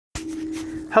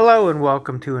Hello and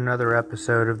welcome to another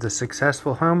episode of the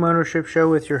Successful Homeownership Show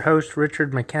with your host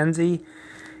Richard McKenzie,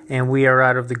 and we are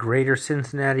out of the greater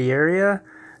Cincinnati area,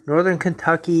 northern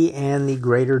Kentucky, and the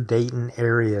greater Dayton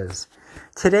areas.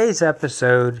 Today's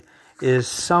episode is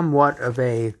somewhat of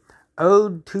a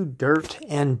ode to dirt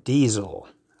and diesel.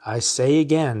 I say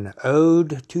again,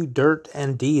 ode to dirt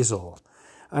and diesel.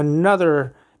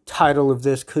 Another title of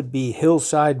this could be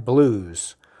Hillside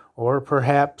Blues, or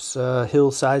perhaps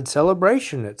Hillside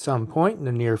Celebration at some point in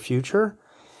the near future.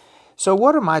 So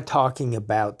what am I talking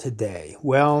about today?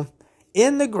 Well,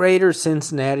 in the greater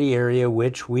Cincinnati area,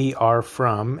 which we are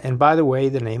from, and by the way,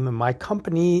 the name of my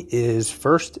company is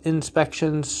First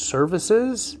Inspection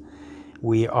Services.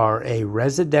 We are a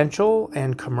residential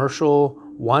and commercial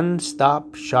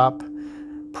one-stop shop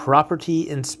property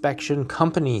inspection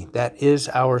company. That is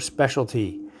our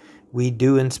specialty. We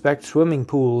do inspect swimming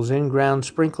pools, in-ground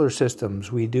sprinkler systems.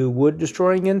 We do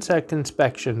wood-destroying insect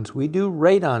inspections. We do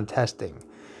radon testing.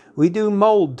 We do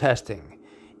mold testing.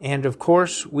 And, of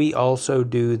course, we also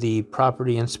do the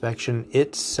property inspection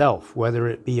itself, whether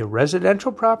it be a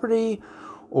residential property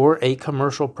or a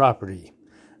commercial property.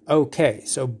 Okay,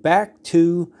 so back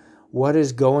to what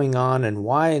is going on and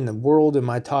why in the world am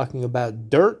I talking about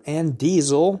dirt and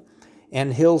diesel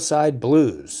and Hillside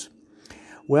Blues.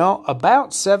 Well,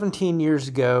 about 17 years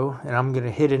ago, and I'm going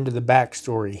to hit into the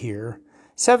backstory here,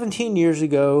 17 years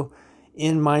ago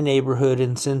in my neighborhood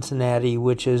in Cincinnati,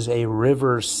 which is a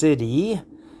river city,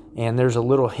 and there's a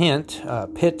little hint,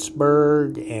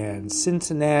 Pittsburgh and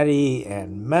Cincinnati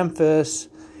and Memphis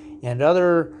and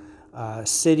other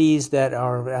cities that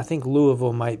are, I think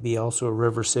Louisville might be also a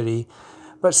river city,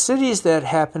 but cities that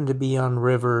happen to be on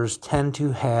rivers tend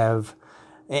to have,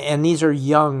 and these are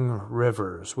young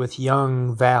rivers with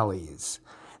young valleys,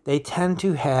 they tend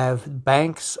to have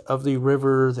banks of the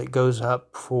river that goes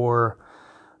up for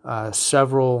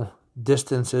several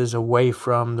distances away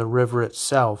from the river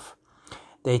itself.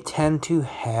 They tend to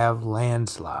have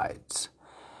landslides.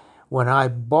 When I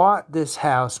bought this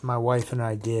house, my wife and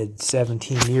I did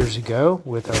 17 years ago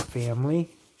with our family,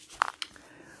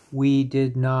 we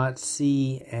did not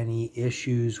see any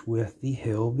issues with the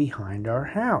hill behind our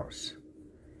house.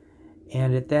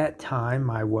 And at that time,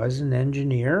 I was an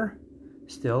engineer.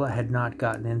 Still, I had not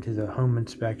gotten into the home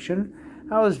inspection.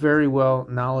 I was very well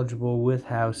knowledgeable with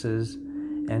houses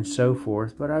and so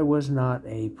forth, but I was not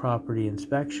a property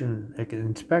inspector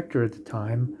at the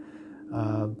time.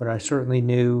 But I certainly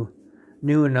knew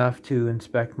enough to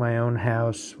inspect my own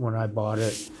house when I bought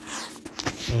it,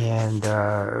 and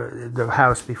the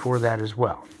house before that as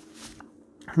well.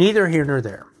 Neither here nor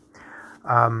there.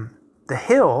 The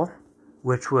hill,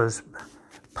 which was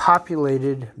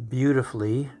populated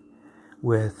beautifully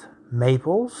with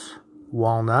maples,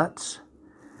 walnuts,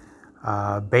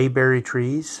 mulberry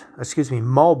trees, I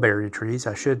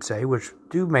should say, which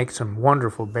do make some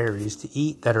wonderful berries to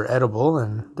eat that are edible,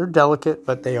 and they're delicate,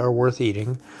 but they are worth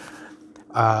eating.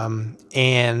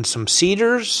 And some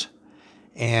cedars,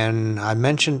 and I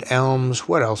mentioned elms.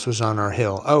 What else was on our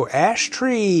hill? Oh, ash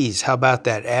trees. How about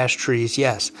that? Ash trees,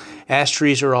 yes. Ash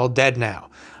trees are all dead now.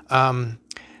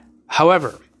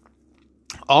 However,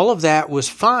 all of that was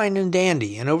fine and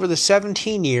dandy, and over the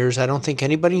 17 years, I don't think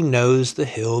anybody knows the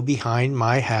hill behind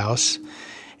my house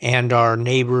and our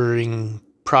neighboring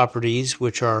properties,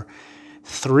 which are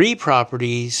 3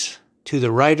 properties to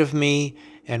the right of me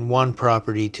and 1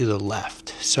 property to the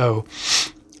left. So,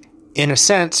 in a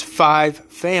sense,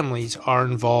 5 families are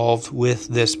involved with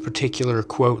this particular,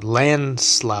 quote,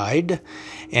 landslide,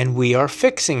 and we are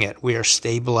fixing it. We are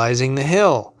stabilizing the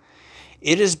hill.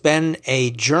 It has been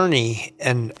a journey,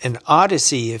 an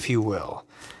odyssey, if you will.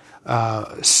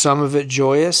 Some of it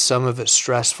joyous, some of it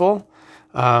stressful.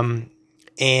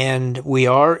 And we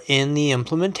are in the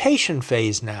implementation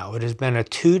phase now. It has been a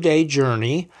 2-day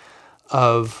journey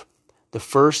of the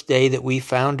first day that we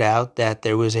found out that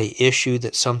there was an issue,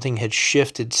 that something had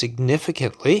shifted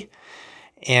significantly.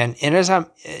 And as I'm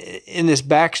in this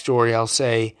backstory, I'll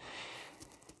say,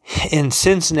 in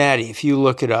Cincinnati, if you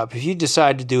look it up, if you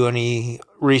decide to do any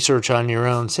research on your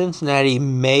own, Cincinnati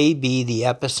may be the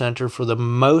epicenter for the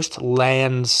most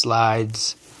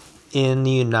landslides in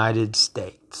the United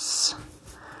States.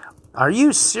 Are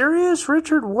you serious,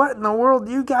 Richard? What in the world?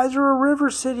 You guys are a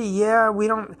river city. Yeah, we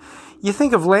don't... You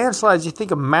think of landslides, you think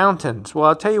of mountains. Well,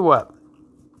 I'll tell you what.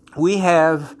 We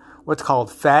have what's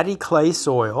called fatty clay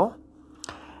soil,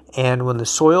 and when the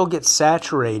soil gets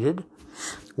saturated,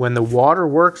 when the water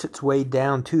works its way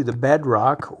down to the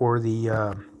bedrock or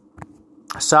the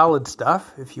solid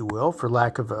stuff, if you will, for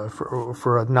lack of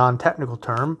for a non-technical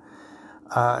term,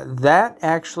 that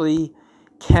actually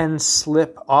can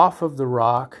slip off of the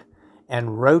rock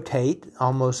and rotate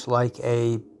almost like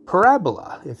a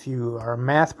parabola. If you are a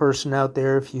math person out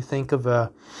there, if you think of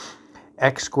a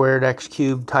x squared, x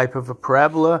cubed type of a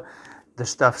parabola, the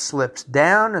stuff slips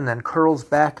down and then curls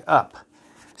back up.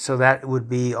 So that would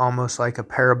be almost like a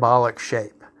parabolic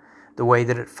shape, the way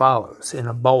that it follows in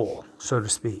a bowl, so to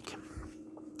speak.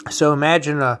 So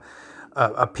imagine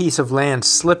a piece of land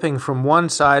slipping from one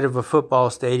side of a football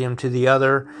stadium to the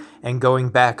other and going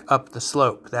back up the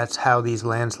slope. That's how these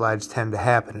landslides tend to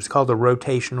happen. It's called a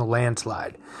rotational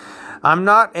landslide. I'm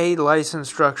not a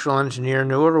licensed structural engineer,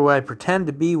 nor do I pretend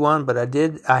to be one, but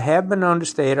I have been known to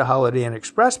stay at a Holiday Inn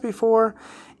Express before,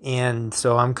 and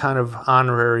so I'm kind of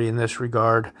honorary in this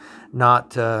regard.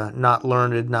 Not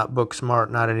learned, not book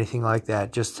smart, not anything like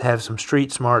that. Just have some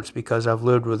street smarts because I've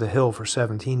lived with a hill for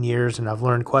 17 years and I've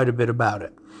learned quite a bit about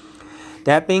it.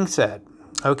 That being said,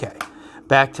 okay,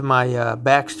 back to my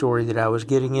backstory that I was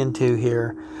getting into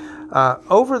here.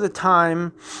 Over the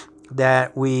time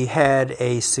that we had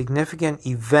a significant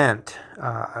event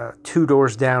 2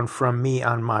 doors down from me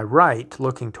on my right,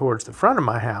 looking towards the front of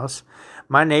my house,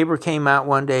 my neighbor came out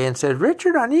one day and said,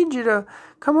 "Richard, I need you to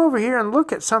come over here and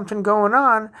look at something going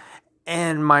on."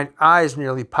 And my eyes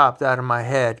nearly popped out of my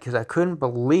head because I couldn't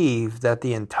believe that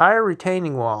the entire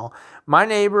retaining wall, my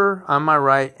neighbor on my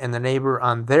right and the neighbor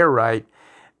on their right,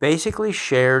 basically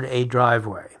shared a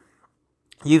driveway.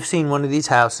 You've seen one of these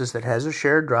houses that has a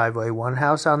shared driveway, one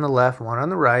house on the left, one on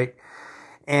the right,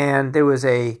 and there was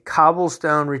a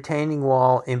cobblestone retaining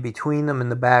wall in between them in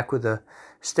the back with a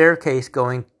staircase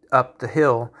going up the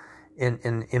hill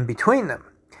in between them.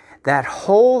 That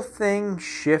whole thing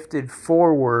shifted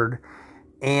forward,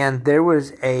 and there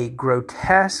was a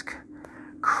grotesque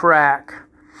crack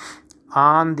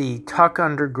on the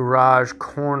tuck-under garage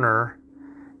corner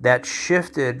that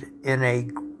shifted in a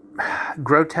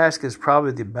grotesque is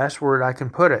probably the best word I can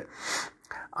put it.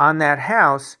 On that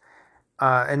house,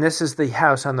 and this is the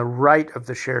house on the right of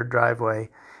the shared driveway,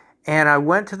 and I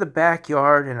went to the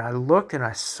backyard and I looked and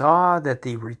I saw that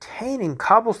the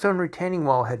cobblestone retaining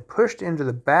wall had pushed into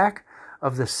the back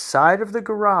of the side of the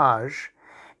garage,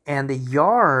 and the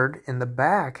yard in the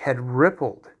back had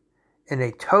rippled in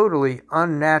a totally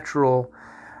unnatural.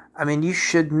 I mean, you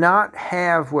should not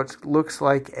have what looks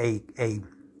like a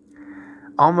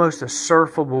almost a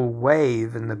surfable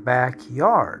wave in the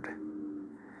backyard.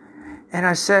 And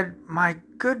I said, my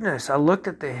goodness, I looked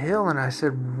at the hill and I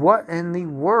said, what in the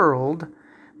world?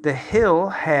 The hill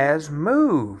has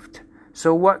moved.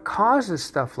 So what causes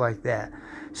stuff like that?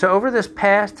 So over this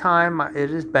past time, it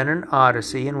has been an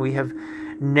odyssey, and we have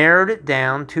narrowed it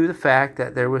down to the fact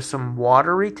that there was some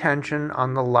water retention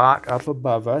on the lot up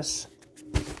above us,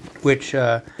 which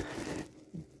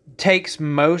takes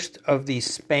most of the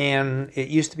span. It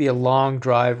used to be a long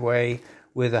driveway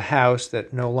with a house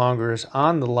that no longer is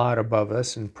on the lot above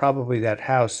us, and probably that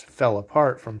house fell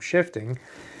apart from shifting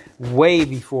way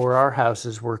before our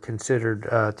houses were considered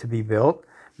to be built,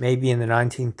 maybe in the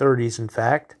 1930s, in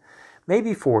fact,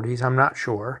 maybe 40s, I'm not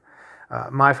sure.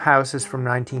 My house is from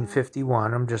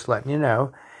 1951, I'm just letting you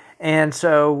know. And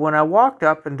so when I walked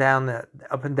up and down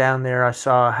there, I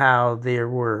saw how there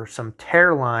were some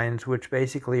tear lines, which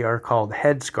basically are called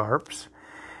headscarps,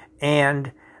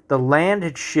 and the land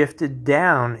had shifted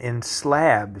down in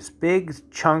slabs,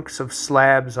 big chunks of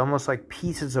slabs, almost like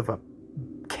pieces of a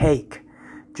cake.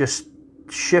 Just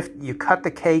shift. You cut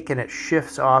the cake and it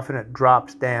shifts off and it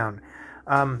drops down.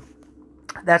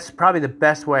 That's probably the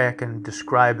best way I can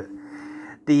describe it.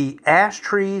 The ash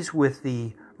trees with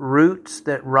the roots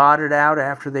that rotted out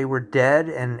after they were dead,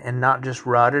 and not just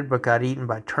rotted but got eaten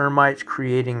by termites,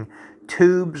 creating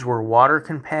tubes where water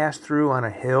can pass through on a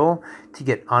hill to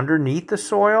get underneath the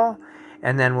soil.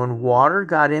 And then when water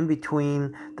got in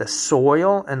between the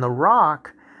soil and the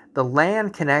rock, the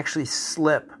land can actually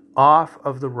slip off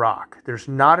of the rock. There's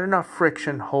not enough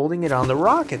friction holding it on the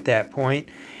rock at that point,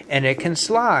 and it can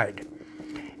slide.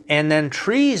 And then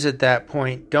trees at that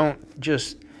point don't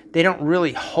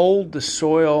really hold the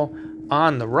soil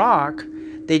on the rock,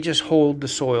 they just hold the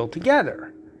soil together.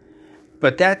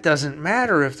 But that doesn't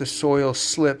matter if the soil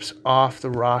slips off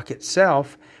the rock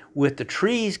itself with the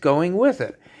trees going with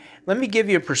it. Let me give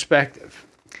you a perspective.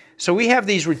 So we have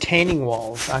these retaining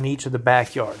walls on each of the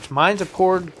backyards. Mine's a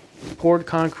poured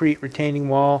concrete retaining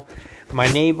wall. My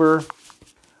neighbor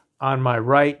on my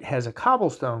right has a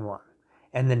cobblestone one.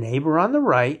 And the neighbor on the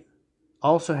right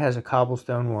also has a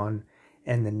cobblestone one.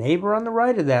 And the neighbor on the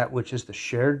right of that, which is the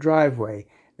shared driveway,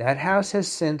 that house has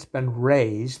since been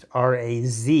razed,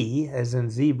 R-A-Z, as in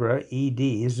zebra,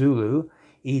 E-D, Zulu,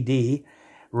 E-D.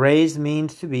 Razed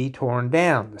means to be torn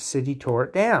down. The city tore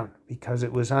it down because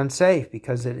it was unsafe,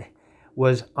 because it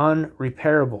was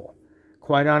unrepairable.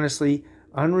 Quite honestly,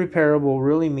 unrepairable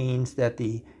really means that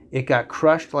it got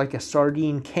crushed like a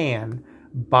sardine can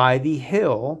by the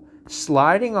hill,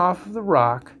 sliding off of the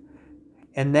rock,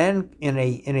 and then in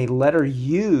a letter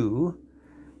U,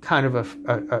 kind of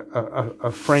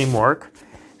a framework,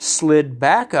 slid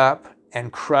back up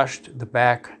and crushed the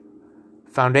back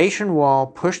foundation wall,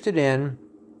 pushed it in,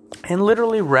 and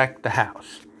literally wrecked the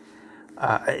house.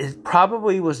 It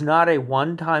probably was not a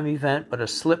one-time event, but a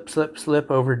slip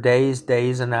over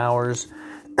days and hours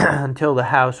until the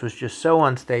house was just so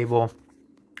unstable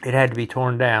it had to be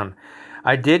torn down.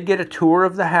 I did get a tour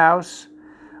of the house.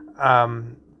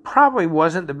 Probably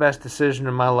wasn't the best decision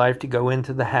in my life to go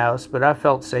into the house, but I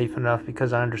felt safe enough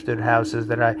because I understood houses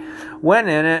that I went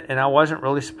in it, and I wasn't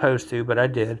really supposed to, but I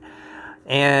did.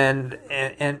 And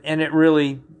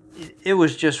it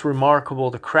was just remarkable,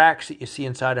 the cracks that you see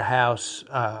inside a house,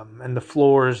 and the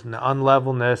floors and the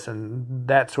unlevelness and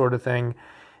that sort of thing,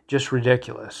 just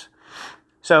ridiculous.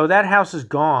 So that house is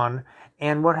gone,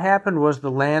 and what happened was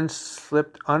the land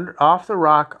slipped off the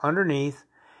rock underneath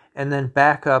and then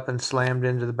back up and slammed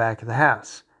into the back of the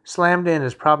house. Slammed in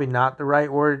is probably not the right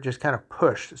word, it just kind of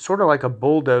pushed, sort of like a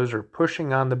bulldozer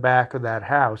pushing on the back of that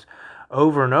house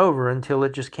over and over until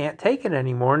it just can't take it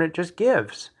anymore, and it just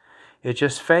gives. It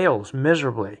just fails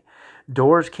miserably.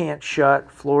 Doors can't shut,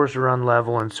 floors are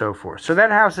unlevel, and so forth. So that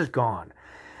house is gone.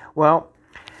 Well,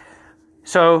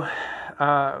 so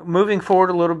moving forward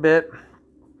a little bit,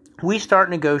 we start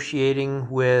negotiating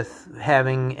with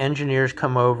having engineers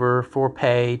come over for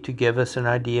pay to give us an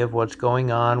idea of what's going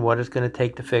on, what it's going to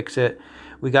take to fix it.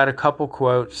 We got a couple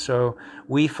quotes, so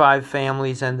we 5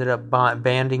 families ended up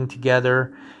banding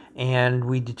together, and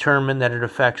we determined that it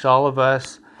affects all of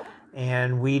us,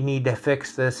 and we need to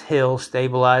fix this hill,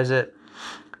 stabilize it.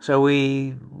 So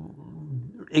we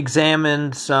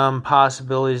examined some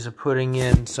possibilities of putting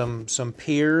in some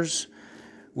piers,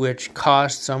 which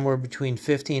cost somewhere between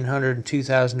 $1,500 and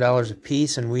 $2,000 a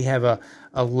piece, and we have a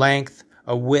width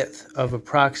of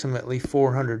approximately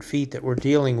 400 feet that we're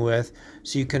dealing with,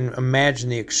 so you can imagine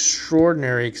the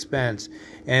extraordinary expense.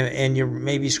 And you're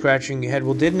maybe scratching your head,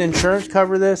 well, didn't insurance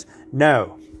cover this?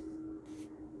 No.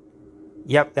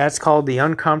 Yep, that's called the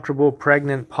uncomfortable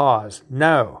pregnant pause.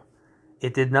 No,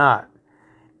 it did not.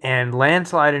 And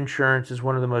landslide insurance is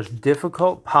one of the most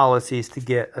difficult policies to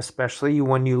get, especially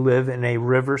when you live in a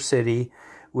river city,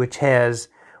 which has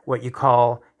what you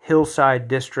call hillside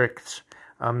districts.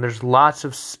 There's lots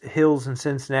of hills in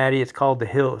Cincinnati. It's called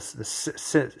the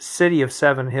City of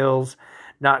 7 Hills.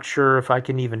 Not sure if I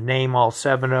can even name all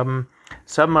 7 of them.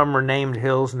 Some of them are named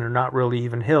hills, and they're not really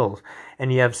even hills.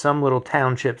 And you have some little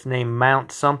townships named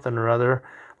Mount something or other,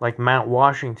 like Mount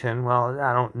Washington. Well,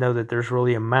 I don't know that there's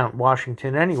really a Mount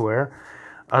Washington anywhere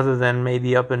other than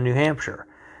maybe up in New Hampshire.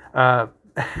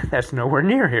 That's nowhere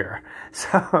near here.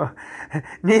 So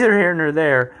neither here nor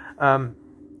there.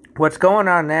 What's going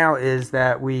on now is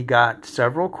that we got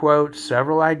several quotes,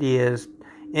 several ideas,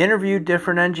 interviewed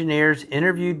different engineers,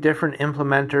 interviewed different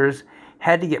implementers,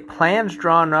 had to get plans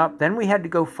drawn up, then we had to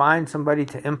go find somebody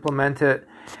to implement it.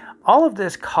 All of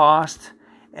this cost,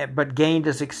 but gained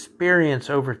us experience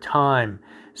over time.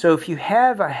 So if you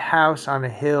have a house on a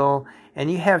hill and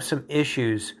you have some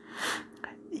issues,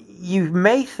 you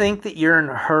may think that you're in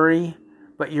a hurry,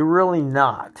 but you're really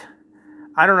not.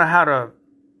 I don't know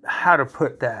how to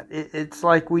put that. It's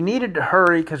like we needed to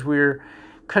hurry because we were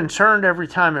concerned every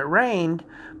time it rained,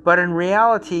 but in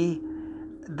reality,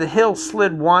 the hill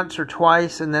slid once or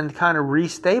twice and then kind of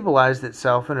restabilized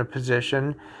itself in a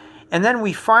position. And then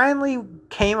we finally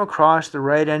came across the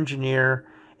right engineer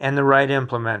and the right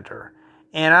implementer.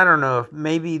 And I don't know if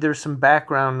maybe there's some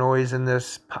background noise on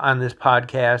this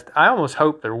podcast. I almost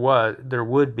hope there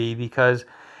would be, because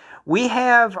we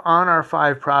have on our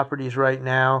 5 properties right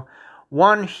now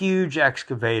 1 huge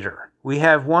excavator. We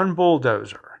have 1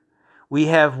 bulldozer. We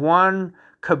have 1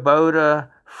 Kubota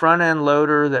front end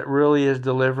loader that really is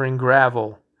delivering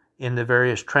gravel in the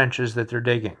various trenches that they're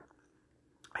digging.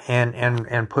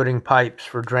 And putting pipes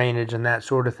for drainage and that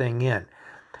sort of thing in.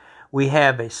 We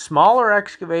have a smaller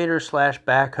excavator /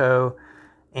 backhoe,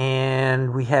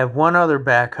 and we have 1 other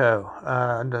backhoe,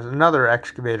 another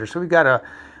excavator. So we've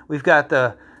got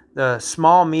the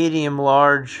small, medium,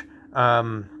 large,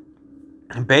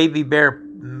 baby bear,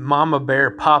 mama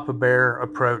bear, papa bear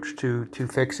approach to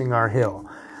fixing our hill.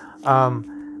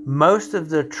 Most of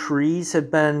the trees have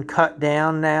been cut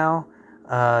down now.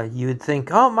 You would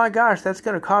think, oh my gosh, that's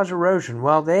going to cause erosion.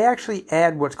 Well, they actually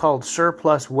add what's called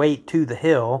surplus weight to the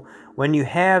hill. When you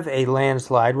have a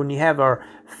landslide, when you have our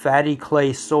fatty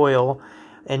clay soil,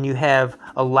 and you have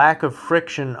a lack of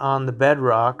friction on the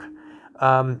bedrock,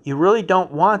 you really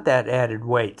don't want that added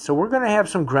weight. So we're going to have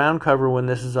some ground cover when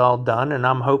this is all done, and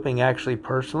I'm hoping actually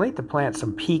personally to plant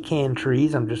some pecan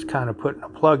trees. I'm just kind of putting a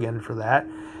plug in for that.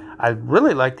 I'd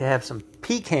really like to have some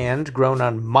pecans grown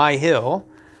on my hill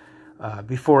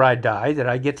before I die that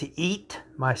I get to eat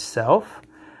myself.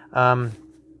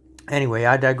 Anyway,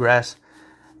 I digress.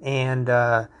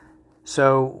 And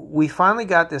so we finally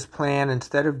got this plan.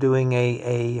 Instead of doing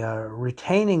a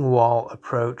retaining wall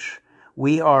approach,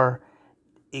 we are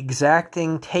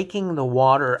taking the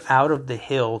water out of the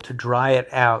hill to dry it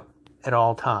out at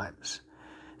all times.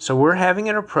 So we're having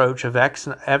an approach of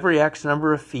every X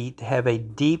number of feet to have a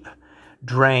deep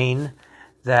drain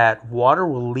that water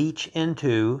will leach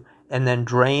into and then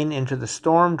drain into the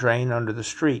storm drain under the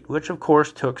street, which of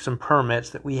course took some permits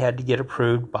that we had to get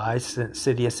approved by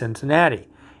City of Cincinnati,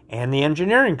 and the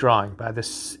engineering drawing by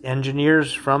the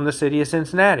engineers from the City of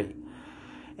Cincinnati.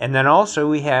 And then also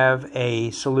we have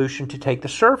a solution to take the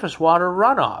surface water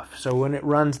runoff. So when it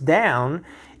runs down,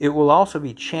 it will also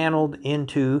be channeled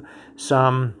into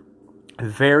some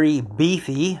very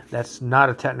beefy, that's not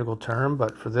a technical term,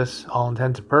 but for this all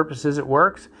intents and purposes it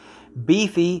works,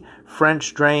 beefy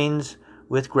French drains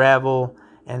with gravel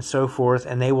and so forth,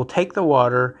 and they will take the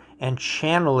water and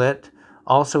channel it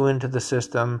also into the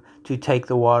system to take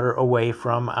the water away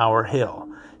from our hill.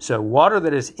 So water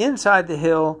that is inside the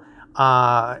hill,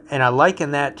 and I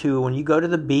liken that to when you go to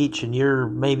the beach and you're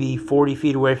maybe 40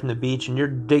 feet away from the beach and you're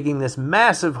digging this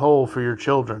massive hole for your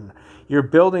children. You're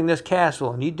building this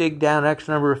castle and you dig down X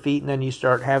number of feet and then you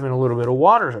start having a little bit of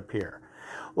water appear.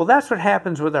 Well, that's what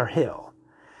happens with our hill.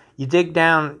 You dig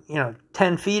down,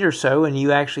 10 feet or so and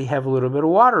you actually have a little bit of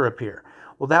water appear.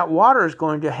 Well, that water is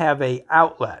going to have an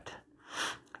outlet.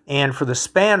 And for the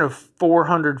span of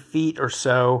 400 feet or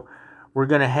so, we're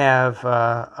going to have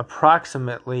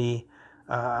approximately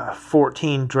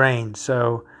 14 drains.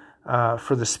 So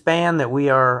for the span that we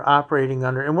are operating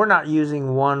under, and we're not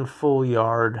using one full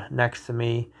yard next to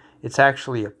me, it's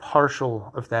actually a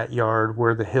partial of that yard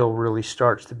where the hill really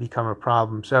starts to become a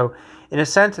problem. So in a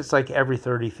sense, it's like every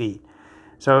 30 feet.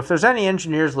 So if there's any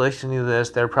engineers listening to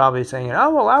this, they're probably saying,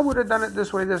 oh, well, I would have done it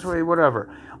this way,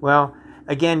 whatever. Well,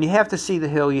 again, you have to see the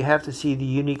hill. You have to see the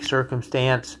unique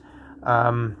circumstance.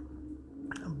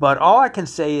 But all I can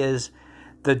say is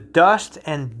the dust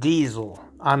and diesel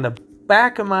on the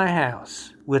back of my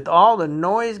house with all the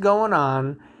noise going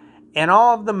on and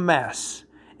all of the mess,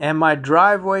 and my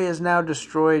driveway is now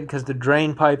destroyed because the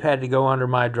drain pipe had to go under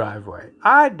my driveway.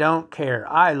 I don't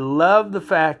care. I love the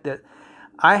fact that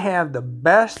I have the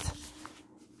best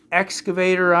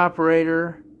excavator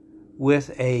operator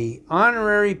with a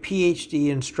honorary PhD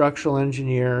in structural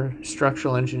engineering,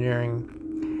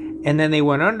 and then they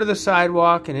went under the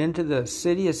sidewalk and into the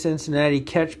City of Cincinnati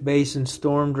catch basin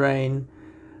storm drain.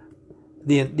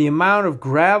 The amount of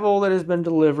gravel that has been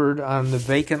delivered on the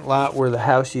vacant lot where the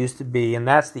house used to be, and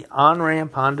that's the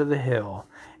on-ramp onto the hill.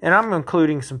 And I'm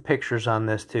including some pictures on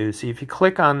this too. So if you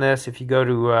click on this, if you go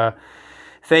to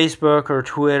Facebook or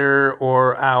Twitter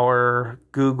or our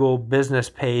Google business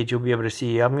page, you'll be able to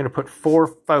see. I'm going to put 4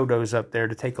 photos up there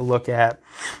to take a look at.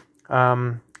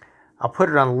 I'll put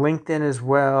it on LinkedIn as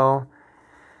well.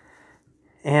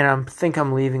 And I think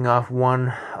I'm leaving off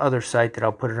one other site that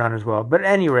I'll put it on as well. But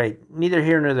at any rate, neither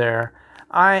here nor there.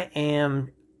 I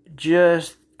am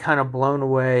just kind of blown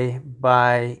away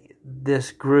by this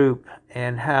group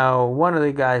and how one of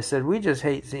the guys said, we just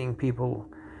hate seeing people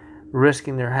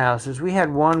risking their houses. We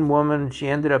had one woman, she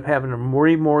ended up having to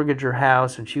remortgage her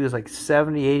house, and she was like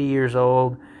 70, 80 years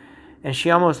old, and she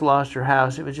almost lost her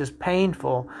house. It was just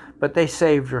painful, but they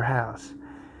saved her house.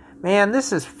 Man,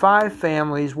 this is 5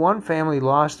 families. One family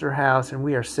lost their house, and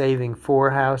we are saving 4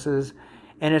 houses,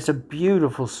 and it's a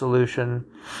beautiful solution.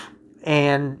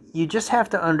 And you just have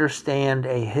to understand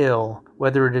a hill,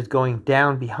 whether it is going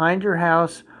down behind your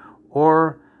house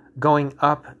or going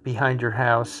up behind your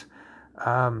house.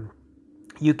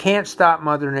 You can't stop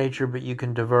Mother Nature, but you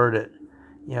can divert it.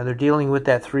 They're dealing with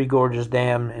that Three Gorges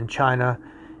Dam in China,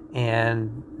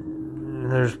 and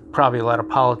there's probably a lot of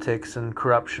politics and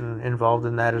corruption involved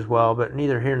in that as well, but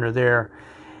neither here nor there.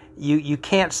 You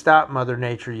can't stop Mother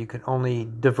Nature. You can only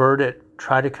divert it,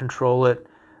 try to control it,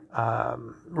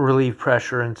 relieve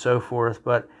pressure and so forth,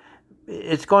 but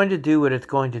it's going to do what it's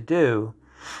going to do.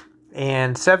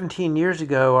 And 17 years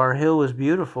ago, our hill was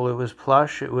beautiful. It was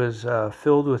plush. It was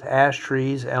filled with ash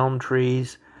trees, elm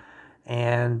trees,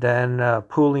 and then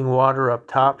pooling water up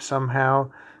top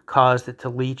somehow caused it to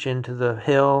leach into the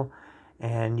hill.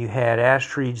 And you had ash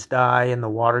trees die, and the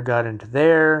water got into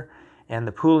there, and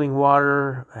the pooling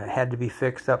water had to be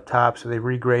fixed up top, so they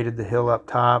regraded the hill up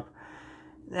top.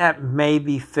 that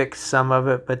maybe fix some of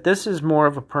it, but this is more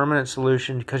of a permanent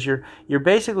solution because you're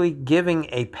basically giving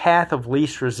a path of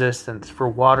least resistance for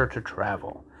water to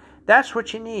travel. That's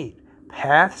what you need,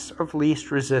 paths of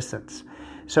least resistance.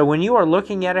 So when you are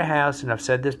looking at a house, and I've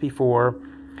said this before,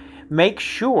 make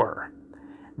sure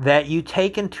that you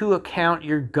take into account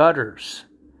your gutters.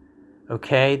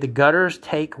 Okay, the gutters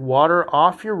take water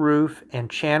off your roof and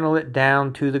channel it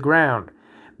down to the ground.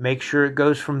 Make sure it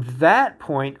goes from that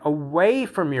point away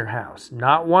from your house.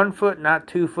 Not 1 foot, not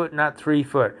 2 foot, not 3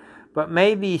 foot, but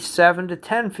maybe 7 to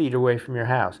 10 feet away from your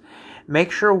house.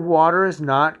 Make sure water is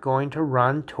not going to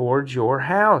run towards your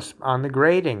house on the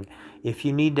grading. If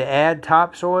you need to add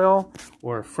topsoil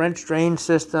or a French drain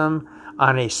system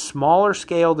on a smaller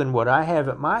scale than what I have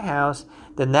at my house,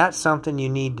 then that's something you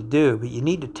need to do. But you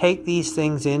need to take these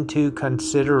things into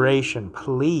consideration,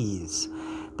 please.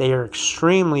 They are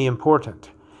extremely important.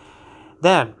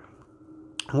 Then,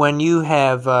 when you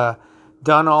have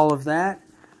done all of that,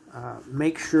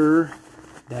 make sure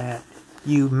that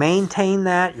you maintain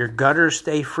that. Your gutters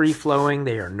stay free-flowing.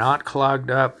 They are not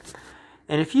clogged up.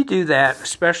 And if you do that,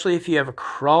 especially if you have a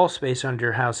crawl space under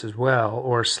your house as well,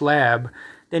 or a slab,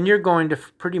 then you're going to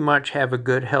pretty much have a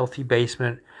good, healthy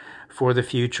basement for the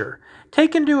future.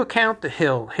 Take into account the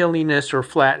hilliness or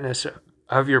flatness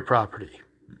of your property.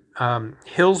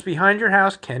 Hills behind your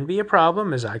house can be a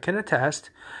problem, as I can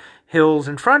attest. Hills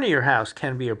in front of your house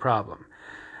can be a problem.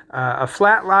 A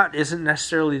flat lot isn't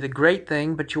necessarily the great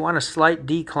thing, but you want a slight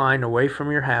decline away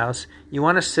from your house. You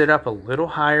want to sit up a little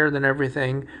higher than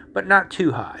everything, but not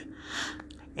too high.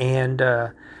 And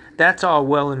that's all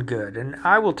well and good. And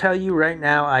I will tell you right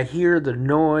now, I hear the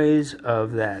noise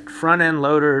of that front-end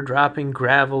loader dropping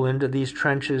gravel into these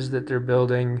trenches that they're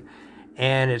building,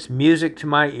 and it's music to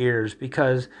my ears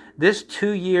because this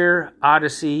 2-year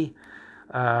odyssey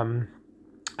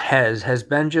has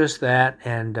been just that,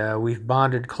 and we've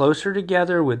bonded closer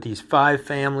together with these 5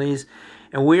 families,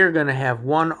 and we are going to have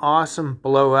one awesome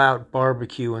blowout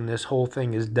barbecue when this whole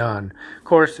thing is done. Of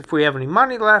course, if we have any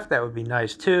money left, that would be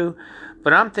nice too,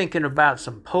 but I'm thinking about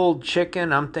some pulled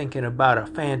chicken. I'm thinking about a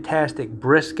fantastic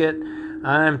brisket.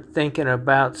 I'm thinking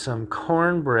about some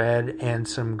cornbread and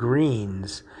some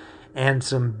greens and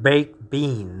some baked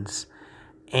beans.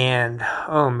 And,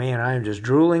 oh man, I am just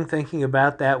drooling thinking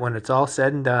about that when it's all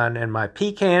said and done. And my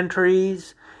pecan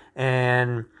trees,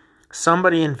 and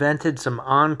somebody invented some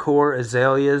encore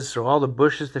azaleas, so all the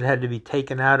bushes that had to be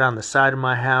taken out on the side of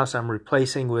my house, I'm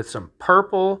replacing with some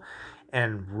purple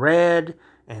and red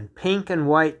and pink and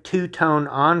white two-tone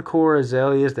encore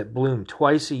azaleas that bloom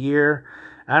twice a year.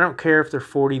 I don't care if they're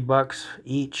 $40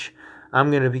 each.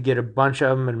 I'm going to get a bunch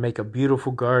of them and make a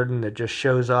beautiful garden that just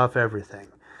shows off everything.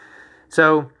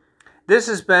 So, this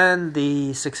has been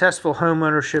the Successful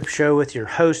Homeownership Show with your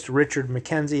host, Richard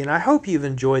McKenzie, and I hope you've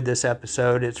enjoyed this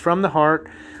episode. It's from the heart.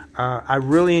 I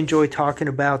really enjoy talking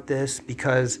about this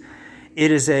because it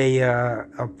is a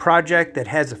project that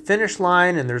has a finish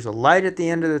line and there's a light at the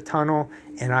end of the tunnel,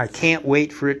 and I can't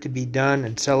wait for it to be done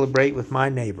and celebrate with my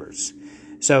neighbors.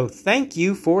 So, thank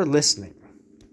you for listening.